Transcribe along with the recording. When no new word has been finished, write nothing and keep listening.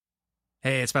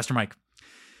Hey, it's Pastor Mike.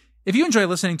 If you enjoy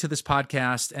listening to this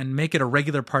podcast and make it a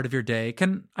regular part of your day,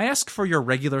 can I ask for your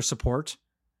regular support?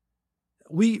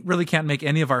 We really can't make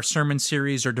any of our sermon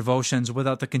series or devotions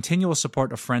without the continual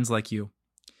support of friends like you.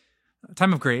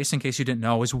 Time of Grace, in case you didn't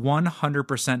know, is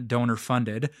 100% donor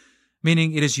funded,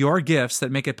 meaning it is your gifts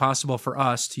that make it possible for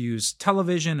us to use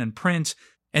television and print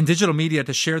and digital media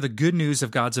to share the good news of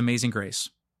God's amazing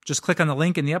grace. Just click on the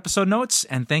link in the episode notes,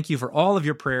 and thank you for all of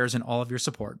your prayers and all of your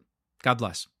support. God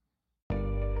bless.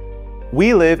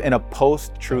 We live in a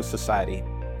post-truth society.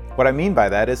 What I mean by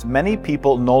that is many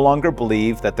people no longer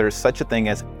believe that there is such a thing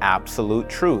as absolute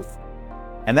truth.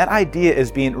 And that idea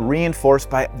is being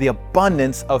reinforced by the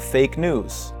abundance of fake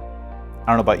news. I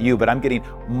don't know about you, but I'm getting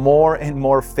more and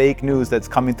more fake news that's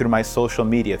coming through my social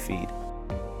media feed.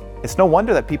 It's no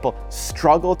wonder that people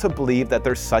struggle to believe that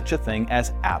there's such a thing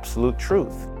as absolute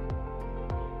truth.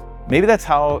 Maybe that's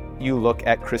how you look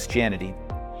at Christianity.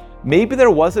 Maybe there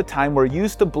was a time where you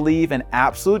used to believe in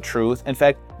absolute truth. In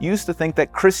fact, you used to think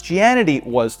that Christianity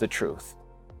was the truth.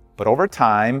 But over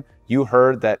time, you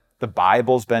heard that the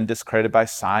Bible's been discredited by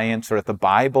science or that the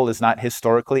Bible is not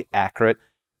historically accurate.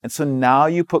 And so now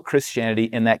you put Christianity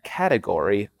in that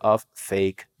category of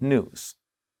fake news.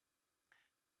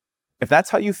 If that's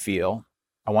how you feel,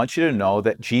 I want you to know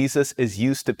that Jesus is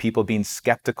used to people being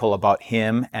skeptical about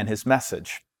him and his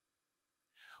message.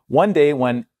 One day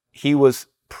when he was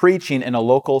preaching in a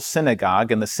local synagogue,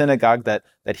 in the synagogue that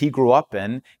he grew up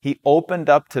in, he opened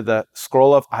up to the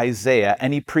scroll of Isaiah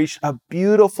and he preached a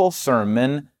beautiful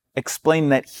sermon explaining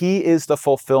that he is the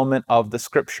fulfillment of the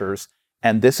scriptures.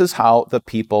 And this is how the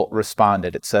people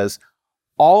responded. It says,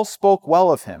 "All spoke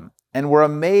well of him and were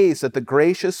amazed at the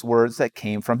gracious words that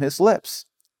came from his lips."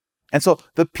 And so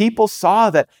the people saw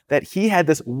that he had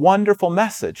this wonderful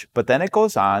message. But then it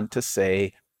goes on to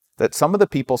say that some of the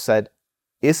people said,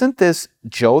 "Isn't this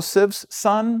Joseph's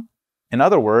son?" In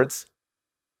other words,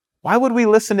 why would we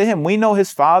listen to him? We know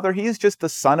his father. He's just the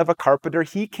son of a carpenter.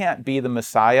 He can't be the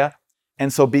Messiah.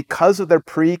 And so because of their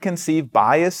preconceived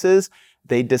biases,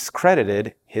 they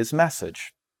discredited his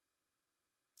message.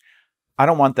 I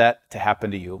don't want that to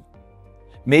happen to you.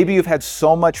 Maybe you've had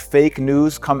so much fake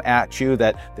news come at you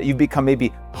that you've become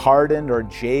maybe hardened or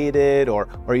jaded, or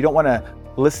you don't want to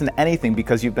listen to anything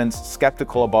because you've been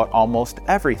skeptical about almost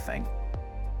everything.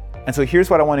 And so here's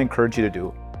what I want to encourage you to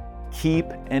do. Keep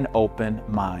an open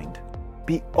mind.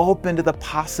 Be open to the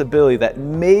possibility that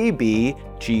maybe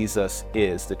Jesus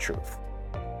is the truth.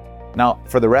 Now,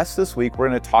 for the rest of this week, we're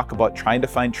going to talk about trying to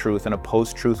find truth in a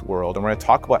post-truth world. And we're going to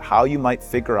talk about how you might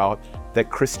figure out that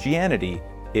Christianity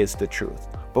is the truth.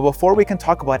 But before we can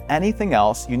talk about anything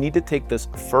else, you need to take this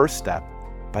first step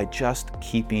by just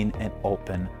keeping an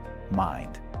open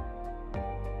mind.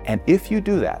 And if you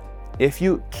do that, if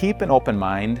you keep an open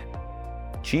mind,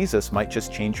 Jesus might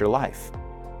just change your life,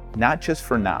 not just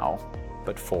for now,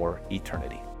 but for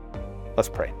eternity. Let's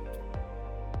pray.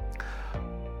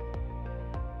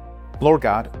 Lord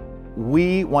God,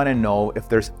 we want to know if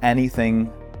there's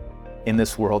anything in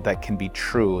this world that can be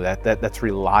true, that's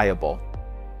reliable.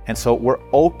 And so we're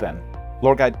open.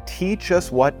 Lord God, teach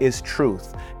us what is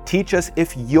truth. Teach us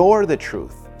if you're the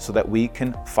truth so that we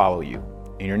can follow you.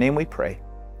 In your name we pray.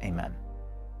 Amen.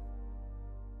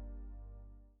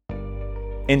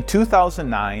 In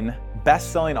 2009,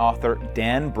 best-selling author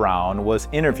Dan Brown was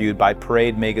interviewed by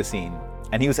Parade magazine,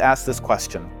 and he was asked this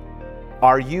question: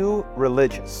 "Are you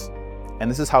religious?" And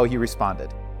this is how he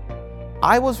responded: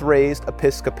 "I was raised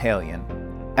Episcopalian,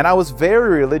 and I was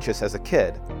very religious as a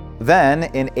kid. Then,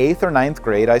 in 8th or 9th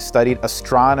grade, I studied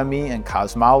astronomy and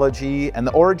cosmology and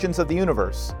the origins of the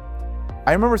universe.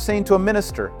 I remember saying to a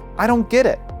minister, 'I don't get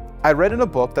it. I read in a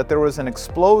book that there was an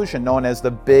explosion known as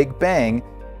the Big Bang,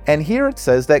 and here it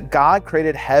says that God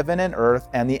created heaven and earth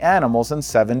and the animals in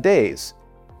 7 days.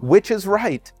 Which is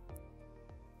right?'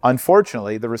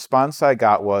 Unfortunately, the response I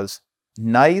got was,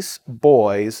 'Nice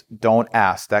boys don't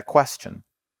ask that question.'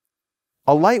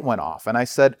 A light went off, and I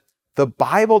said, 'The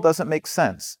Bible doesn't make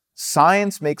sense.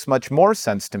 Science makes much more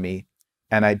sense to me,'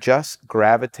 and I just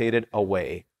gravitated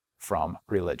away from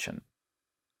religion."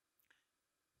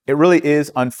 It really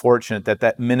is unfortunate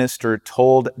that minister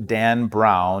told Dan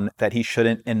Brown that he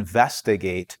shouldn't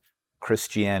investigate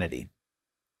Christianity.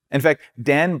 In fact,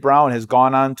 Dan Brown has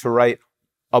gone on to write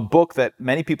a book that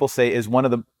many people say is one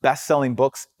of the best-selling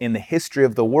books in the history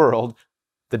of the world,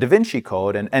 The Da Vinci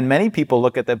Code. And many people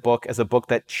look at that book as a book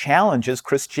that challenges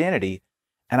Christianity.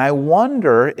 And I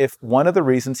wonder if one of the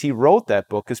reasons he wrote that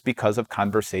book is because of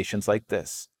conversations like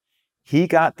this. He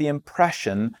got the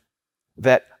impression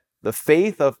that the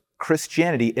faith of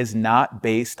Christianity is not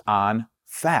based on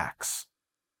facts.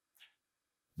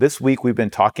 This week we've been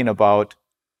talking about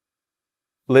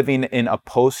living in a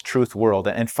post-truth world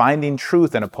and finding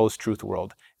truth in a post-truth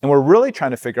world. And we're really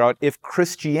trying to figure out if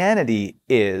Christianity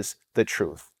is the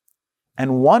truth.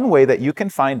 And one way that you can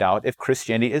find out if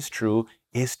Christianity is true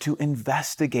is to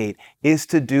investigate, is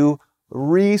to do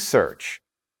research.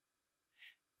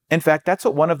 In fact, that's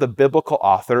what one of the biblical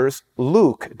authors,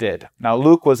 Luke, did. Now,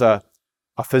 Luke was a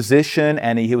physician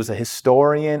and he was a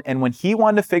historian. And when he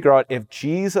wanted to figure out if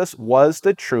Jesus was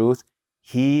the truth,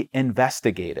 he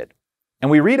investigated.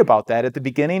 And we read about that at the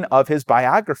beginning of his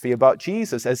biography about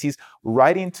Jesus as he's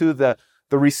writing to the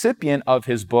recipient of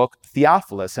his book,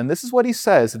 Theophilus. And this is what he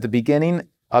says at the beginning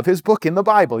of his book in the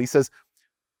Bible. He says,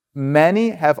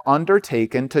 "Many have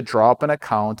undertaken to draw up an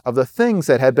account of the things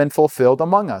that had been fulfilled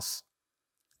among us,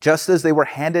 just as they were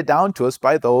handed down to us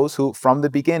by those who from the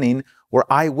beginning were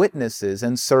eyewitnesses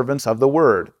and servants of the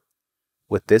word.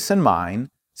 With this in mind,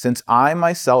 since I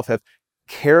myself have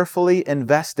carefully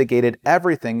investigated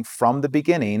everything from the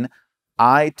beginning,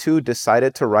 I too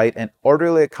decided to write an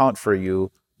orderly account for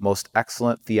you, most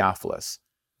excellent Theophilus,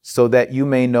 so that you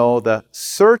may know the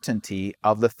certainty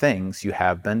of the things you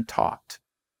have been taught."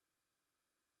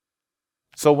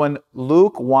 So when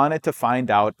Luke wanted to find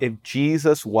out if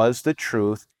Jesus was the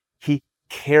truth, he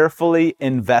carefully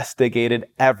investigated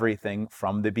everything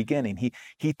from the beginning.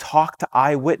 He talked to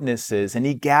eyewitnesses and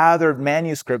he gathered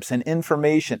manuscripts and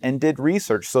information and did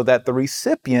research so that the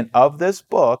recipient of this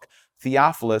book,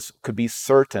 Theophilus, could be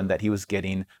certain that he was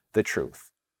getting the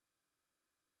truth.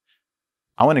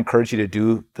 I want to encourage you to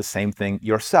do the same thing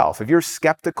yourself. If you're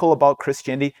skeptical about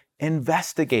Christianity,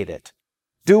 investigate it.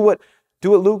 Do what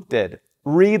Luke did.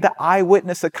 Read the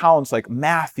eyewitness accounts like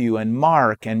Matthew and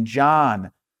Mark and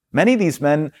John. Many of these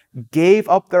men gave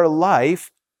up their life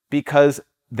because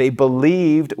they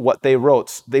believed what they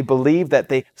wrote. They believed that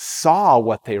they saw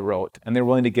what they wrote, and they're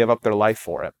willing to give up their life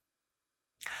for it.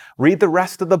 Read the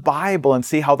rest of the Bible and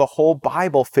see how the whole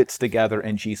Bible fits together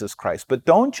in Jesus Christ. But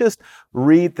don't just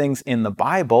read things in the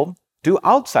Bible. Do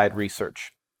outside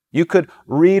research. You could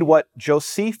read what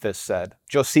Josephus said.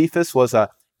 Josephus was an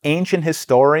ancient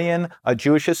historian, a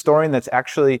Jewish historian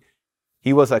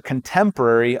he was a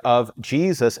contemporary of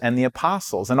Jesus and the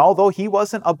apostles. And although he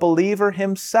wasn't a believer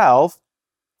himself,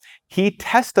 he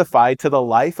testified to the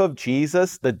life of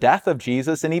Jesus, the death of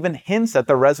Jesus, and even hints at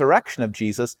the resurrection of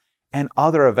Jesus and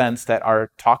other events that are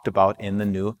talked about in the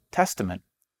New Testament.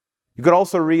 You could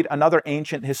also read another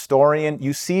ancient historian,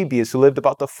 Eusebius, who lived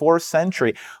about the 4th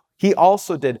century. He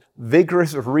also did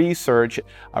vigorous research,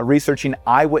 researching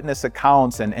eyewitness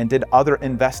accounts and did other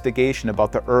investigation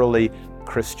about the early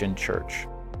Christian church.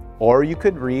 Or you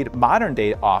could read modern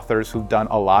day authors who've done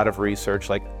a lot of research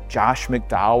like Josh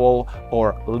McDowell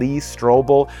or Lee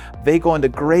Strobel. They go into a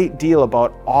great deal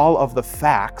about all of the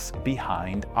facts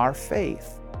behind our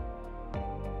faith.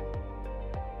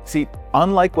 See,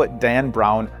 unlike what Dan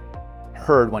Brown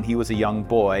heard when he was a young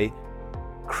boy,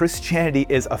 Christianity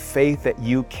is a faith that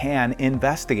you can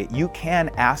investigate. You can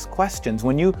ask questions.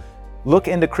 When you look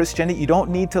into Christianity, you don't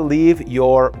need to leave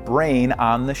your brain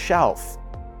on the shelf.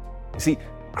 You see,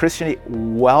 Christianity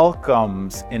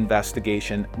welcomes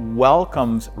investigation,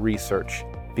 welcomes research,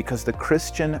 because the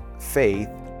Christian faith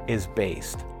is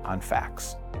based on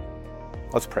facts.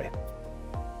 Let's pray.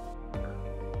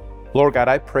 Lord God,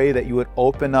 I pray that you would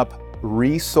open up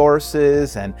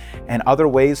resources and other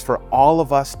ways for all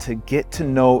of us to get to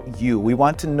know you. We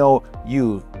want to know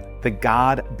you, the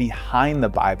God behind the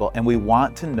Bible, and we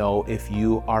want to know if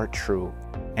you are true.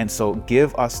 And so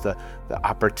give us the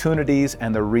opportunities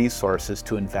and the resources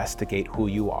to investigate who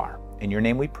you are. In your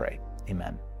name we pray.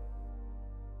 Amen.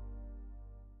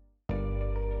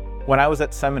 When I was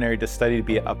at seminary to study to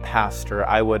be a pastor,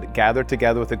 I would gather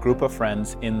together with a group of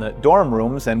friends in the dorm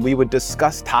rooms and we would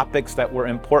discuss topics that were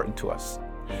important to us.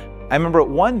 I remember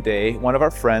one day, one of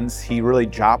our friends, he really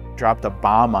dropped a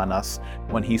bomb on us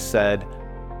when he said,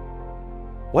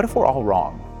 "What if we're all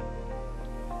wrong?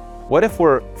 What if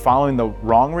we're following the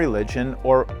wrong religion?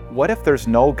 Or what if there's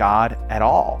no God at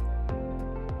all?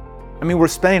 I mean, we're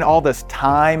spending all this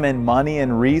time and money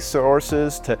and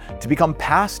resources to become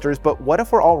pastors, but what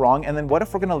if we're all wrong? And then what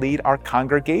if we're going to lead our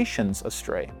congregations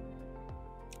astray?"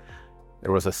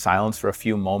 There was a silence for a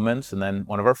few moments, and then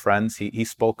one of our friends, he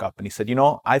spoke up and he said,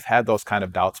 "I've had those kind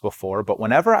of doubts before, but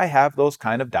whenever I have those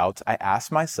kind of doubts, I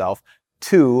ask myself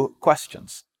 2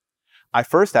 questions. I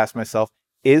first ask myself,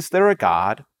 is there a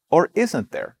God or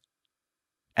isn't there?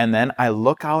 And then I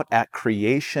look out at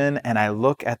creation and I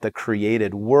look at the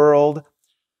created world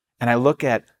and I look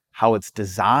at how it's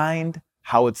designed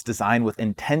with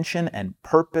intention and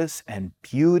purpose and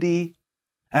beauty.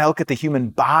 And I look at the human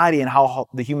body and how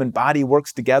the human body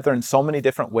works together in so many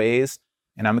different ways,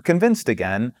 and I'm convinced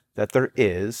again that there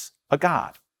is a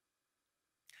God.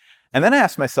 And then I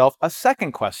ask myself a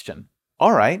second question.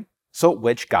 All right, so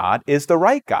which God is the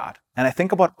right God? And I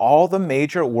think about all the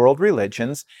major world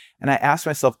religions, and I ask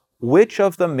myself, which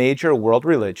of the major world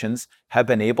religions have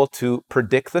been able to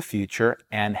predict the future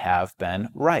and have been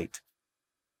right?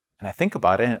 And I think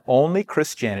about it, and only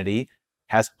Christianity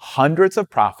has hundreds of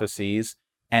prophecies,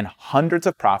 and hundreds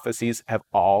of prophecies have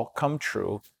all come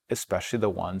true, especially the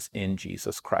ones in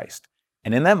Jesus Christ.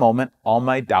 And in that moment, all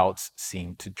my doubts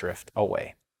seem to drift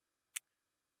away.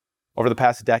 Over the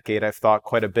past decade, I've thought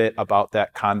quite a bit about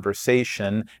that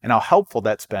conversation and how helpful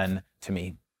that's been to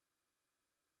me.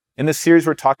 In this series,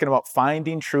 we're talking about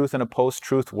finding truth in a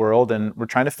post-truth world, and we're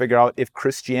trying to figure out if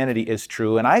Christianity is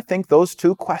true. And I think those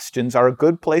two questions are a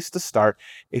good place to start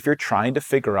if you're trying to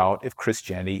figure out if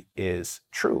Christianity is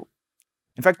true.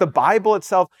 In fact, the Bible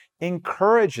itself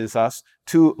encourages us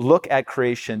to look at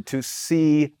creation, to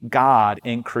see God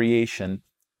in creation.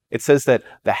 It says that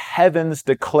the heavens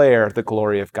declare the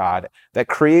glory of God, that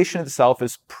creation itself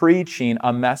is preaching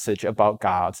a message about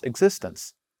God's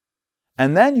existence.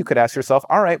 And then you could ask yourself,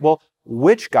 all right, well,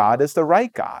 which God is the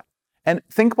right God? And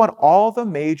think about all the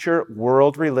major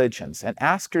world religions and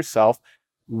ask yourself,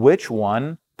 which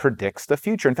one predicts the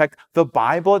future? In fact, the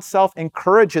Bible itself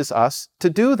encourages us to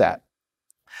do that.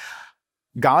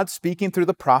 God, speaking through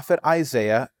the prophet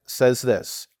Isaiah, says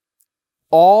this: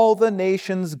 all the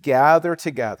nations gather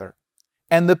together,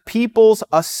 and the peoples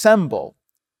assemble.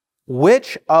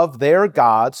 Which of their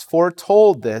gods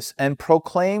foretold this and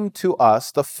proclaimed to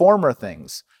us the former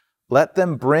things? Let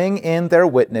them bring in their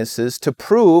witnesses to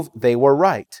prove they were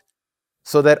right,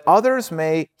 so that others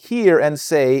may hear and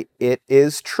say, it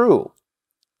is true.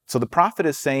 So the prophet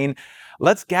is saying,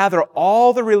 let's gather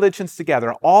all the religions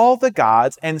together, all the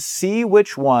gods, and see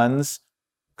which ones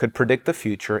could predict the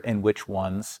future and which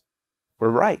ones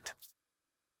were right.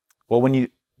 Well, when you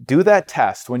do that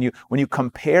test, when you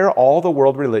compare all the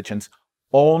world religions,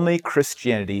 only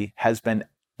Christianity has been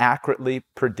accurately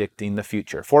predicting the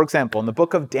future. For example, in the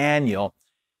book of Daniel,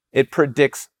 it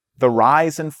predicts the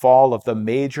rise and fall of the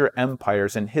major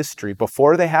empires in history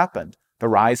before they happened. The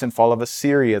rise and fall of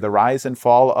Assyria, the rise and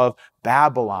fall of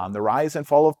Babylon, the rise and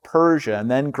fall of Persia,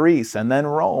 and then Greece, and then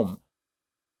Rome.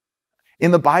 In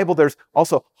the Bible, there's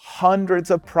also hundreds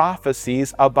of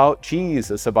prophecies about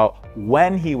Jesus, about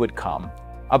when he would come,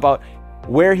 about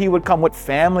where he would come, what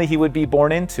family he would be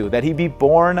born into, that he'd be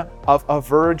born of a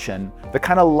virgin, the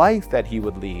kind of life that he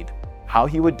would lead, how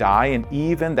he would die, and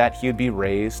even that he would be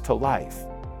raised to life.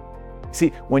 See,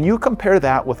 when you compare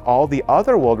that with all the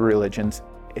other world religions,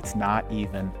 it's not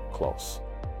even close.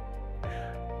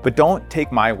 But don't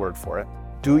take my word for it.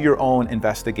 Do your own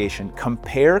investigation.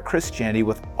 Compare Christianity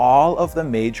with all of the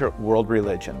major world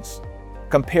religions.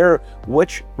 Compare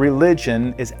which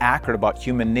religion is accurate about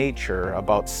human nature,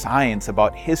 about science,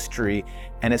 about history,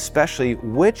 and especially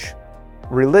which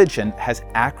religion has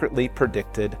accurately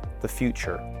predicted the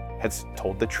future, has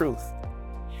told the truth.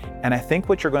 And I think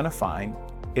what you're going to find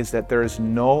is that there is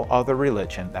no other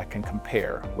religion that can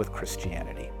compare with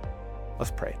Christianity.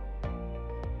 Let's pray.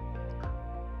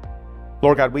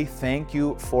 Lord God, we thank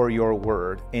you for your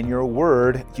word. In your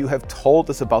word, you have told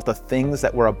us about the things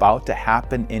that were about to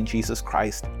happen in Jesus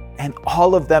Christ, and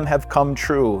all of them have come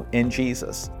true in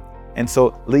Jesus. And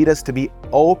so lead us to be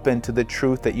open to the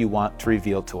truth that you want to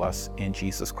reveal to us in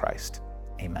Jesus Christ.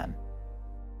 Amen.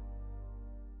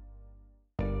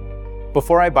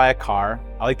 Before I buy a car,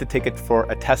 I like to take it for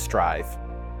a test drive.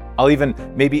 I'll even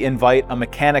maybe invite a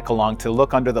mechanic along to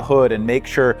look under the hood and make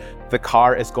sure the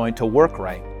car is going to work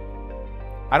right.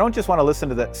 I don't just want to listen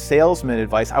to the salesman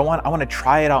advice. I want to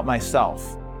try it out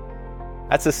myself.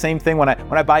 That's the same thing when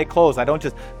I buy clothes. I don't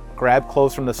just grab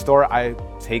clothes from the store. I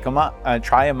take them on,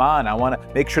 try them on. I want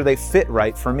to make sure they fit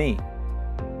right for me.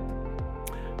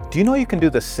 Do you know you can do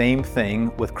the same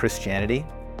thing with Christianity?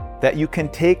 That you can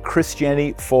take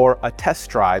Christianity for a test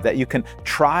drive, that you can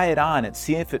try it on and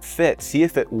see if it fits, see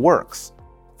if it works.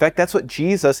 In fact, that's what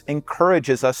Jesus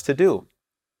encourages us to do.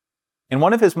 In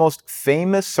one of his most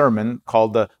famous sermons,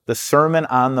 called the Sermon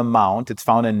on the Mount, it's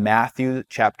found in Matthew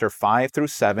chapter 5 through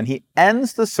 7, he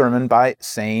ends the sermon by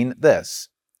saying this: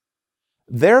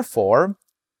 therefore,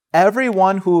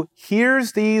 everyone who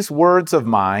hears these words of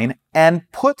mine and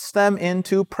puts them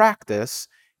into practice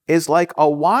is like a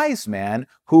wise man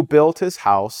who built his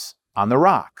house on the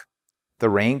rock. The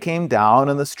rain came down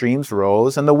and the streams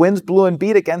rose, and the winds blew and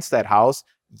beat against that house,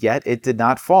 yet it did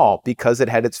not fall, because it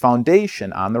had its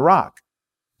foundation on the rock.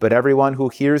 But everyone who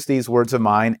hears these words of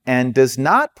mine and does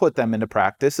not put them into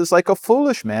practice is like a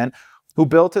foolish man who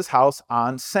built his house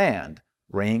on sand.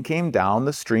 Rain came down,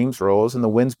 the streams rose, and the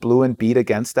winds blew and beat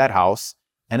against that house,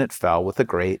 and it fell with a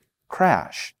great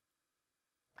crash.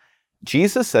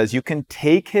 Jesus says you can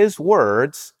take his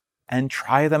words and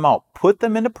try them out. Put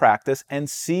them into practice and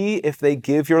see if they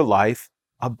give your life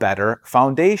a better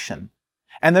foundation.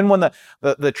 And then when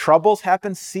the troubles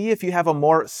happen, see if you have a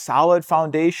more solid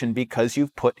foundation because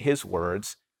you've put his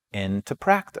words into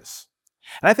practice.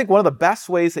 And I think one of the best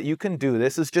ways that you can do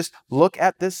this is just look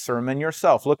at this sermon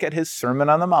yourself. Look at his Sermon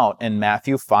on the Mount in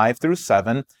Matthew 5 through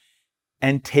 7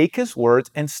 and take his words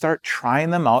and start trying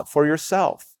them out for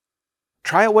yourself.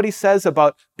 Try out what he says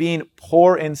about being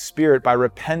poor in spirit by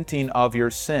repenting of your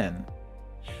sin.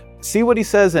 See what he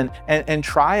says and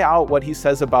try out what he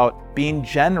says about being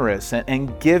generous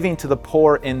and giving to the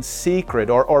poor in secret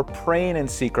or praying in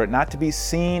secret, not to be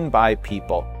seen by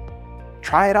people.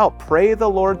 Try it out. Pray the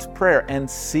Lord's Prayer and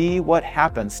see what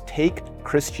happens. Take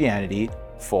Christianity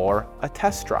for a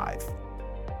test drive.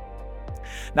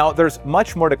 Now, there's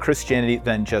much more to Christianity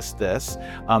than just this.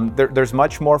 There's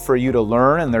much more for you to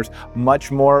learn, and there's much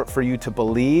more for you to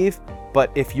believe. But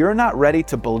if you're not ready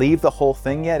to believe the whole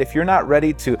thing yet, if you're not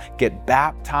ready to get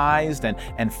baptized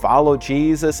and follow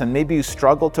Jesus, and maybe you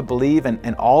struggle to believe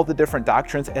in all the different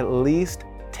doctrines, at least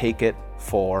take it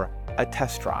for a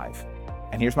test drive.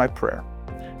 And here's my prayer,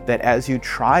 that as you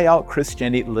try out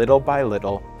Christianity little by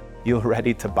little, you're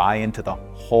ready to buy into the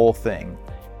whole thing.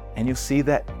 And you see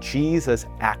that Jesus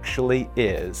actually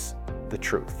is the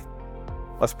truth.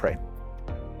 Let's pray.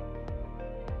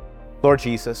 Lord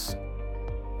Jesus,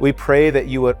 we pray that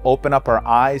you would open up our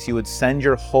eyes, you would send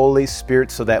your Holy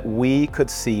Spirit so that we could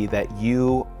see that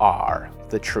you are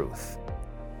the truth.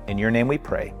 In your name we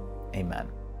pray, amen.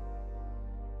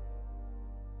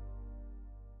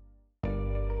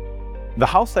 The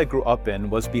house I grew up in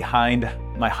was behind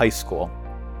my high school.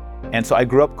 And so I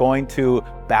grew up going to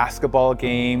basketball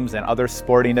games and other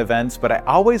sporting events, but I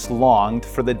always longed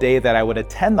for the day that I would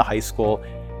attend the high school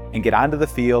and get onto the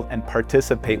field and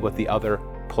participate with the other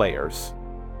players.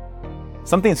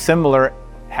 Something similar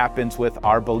happens with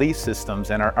our belief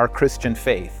systems and our Christian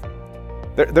faith.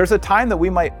 There's a time that we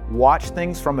might watch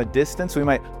things from a distance, we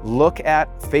might look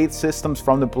at faith systems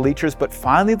from the bleachers, but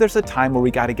finally there's a time where we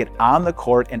got to get on the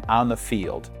court and on the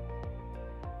field.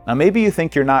 Now, maybe you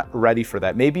think you're not ready for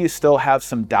that. Maybe you still have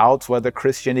some doubts whether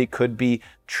Christianity could be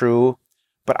true.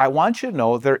 But I want you to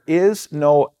know there is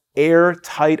no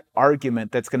airtight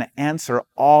argument that's going to answer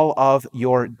all of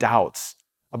your doubts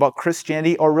about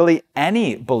Christianity or really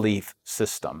any belief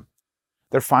system.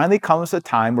 There finally comes a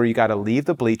time where you got to leave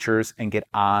the bleachers and get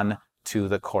on to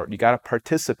the court. You got to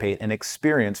participate and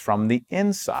experience from the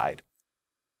inside.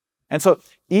 And so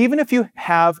even if you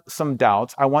have some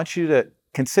doubts, I want you to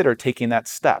consider taking that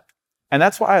step. And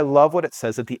that's why I love what it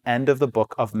says at the end of the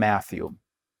book of Matthew.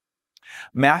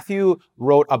 Matthew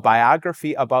wrote a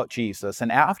biography about Jesus, and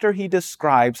after he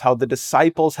describes how the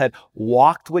disciples had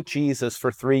walked with Jesus for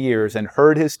 3 years and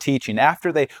heard his teaching,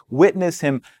 after they witnessed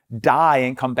him die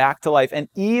and come back to life, and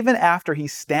even after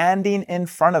he's standing in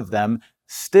front of them,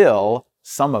 still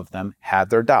some of them had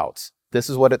their doubts. This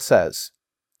is what it says.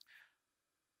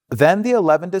 Then the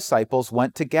 11 disciples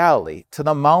went to Galilee, to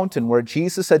the mountain where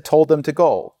Jesus had told them to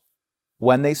go.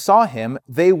 When they saw him,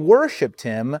 they worshiped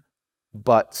him,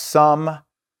 but some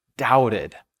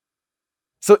doubted.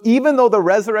 So even though the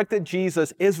resurrected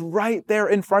Jesus is right there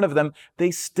in front of them,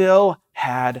 they still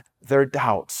had their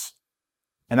doubts.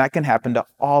 And that can happen to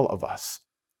all of us.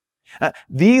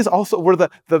 These also were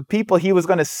the people he was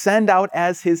going to send out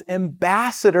as his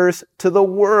ambassadors to the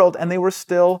world, and they were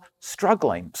still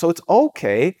struggling. So it's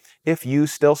okay if you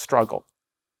still struggle.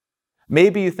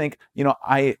 Maybe you think,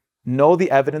 I know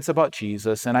the evidence about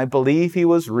Jesus, and I believe he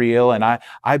was real, and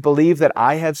I believe that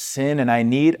I have sin and I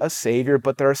need a Savior,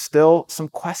 but there are still some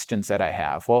questions that I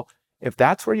have. Well, if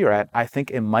that's where you're at, I think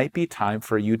it might be time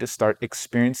for you to start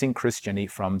experiencing Christianity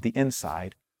from the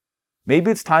inside.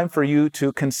 Maybe it's time for you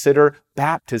to consider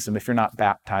baptism if you're not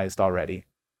baptized already.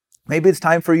 Maybe it's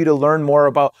time for you to learn more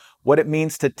about what it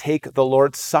means to take the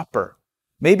Lord's Supper.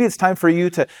 Maybe it's time for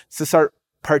you to start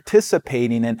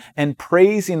participating and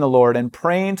praising the Lord and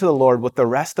praying to the Lord with the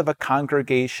rest of a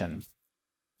congregation. And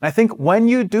I think when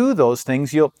you do those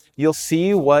things, you'll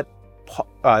see what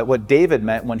David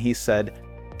meant when he said,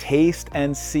 "Taste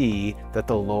and see that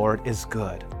the Lord is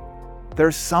good."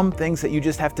 There's some things that you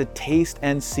just have to taste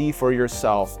and see for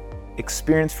yourself,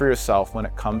 experience for yourself when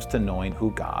it comes to knowing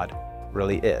who God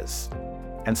really is.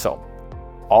 And so,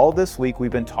 all this week we've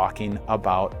been talking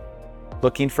about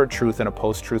looking for truth in a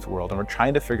post-truth world, and we're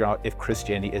trying to figure out if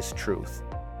Christianity is truth.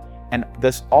 And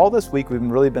all this week we've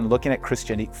really been looking at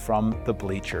Christianity from the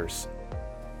bleachers.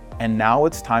 And now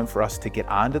it's time for us to get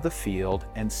onto the field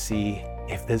and see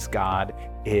if this God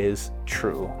is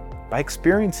true by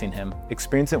experiencing him,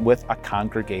 experience it with a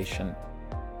congregation.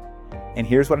 And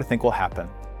here's what I think will happen.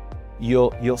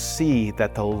 You'll see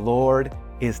that the Lord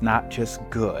is not just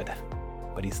good,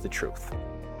 but he's the truth.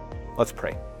 Let's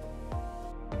pray.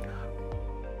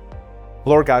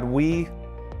 Lord God, we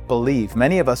believe,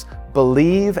 many of us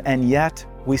believe, and yet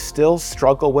we still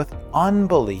struggle with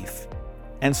unbelief.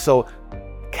 And so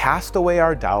cast away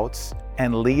our doubts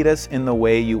and lead us in the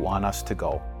way you want us to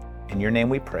go. In your name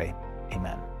we pray,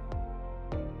 amen.